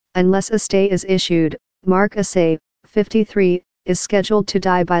Unless a stay is issued, Mark Asay, 53, is scheduled to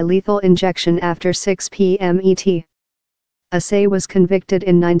die by lethal injection after 6 p.m. ET. Asay was convicted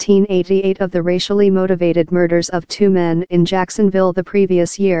in 1988 of the racially motivated murders of 2 men in Jacksonville the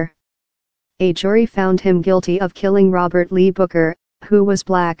previous year. A jury found him guilty of killing Robert Lee Booker, who was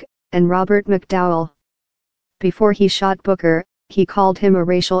black, and Robert McDowell. Before he shot Booker, he called him a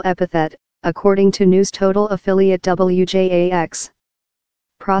racial epithet, according to News Total affiliate WJAX.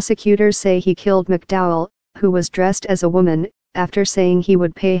 Prosecutors say he killed McDowell, who was dressed as a woman, after saying he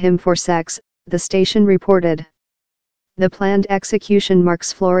would pay him for sex, the station reported. The planned execution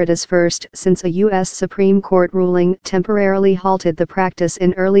marks Florida's first since a U.S. Supreme Court ruling temporarily halted the practice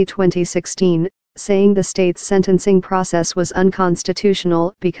in early 2016, saying the state's sentencing process was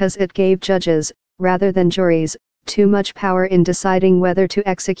unconstitutional because it gave judges, rather than juries, too much power in deciding whether to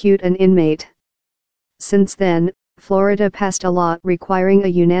execute an inmate. Since then, Florida passed a law requiring a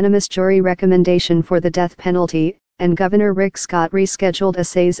unanimous jury recommendation for the death penalty, and Governor Rick Scott rescheduled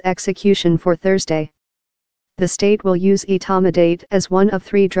Asay's execution for Thursday. The state will use etomidate as one of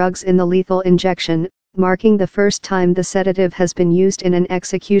 3 drugs in the lethal injection, marking the first time the sedative has been used in an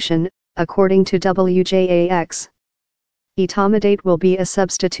execution, according to WJAX. Etomidate will be a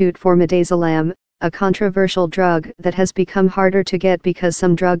substitute for midazolam, a controversial drug that has become harder to get because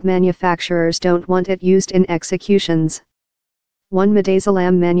some drug manufacturers don't want it used in executions. One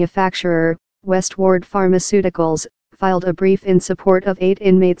midazolam manufacturer, Westward Pharmaceuticals, filed a brief in support of 8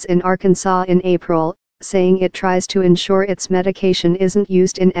 inmates in Arkansas in April, saying it tries to ensure its medication isn't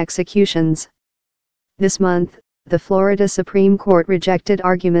used in executions. This month, the Florida Supreme Court rejected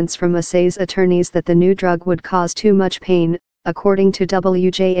arguments from Asay's attorneys that the new drug would cause too much pain, according to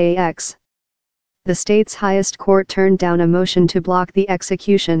WJAX. The state's highest court turned down a motion to block the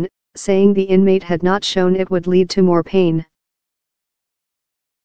execution, saying the inmate had not shown it would lead to more pain.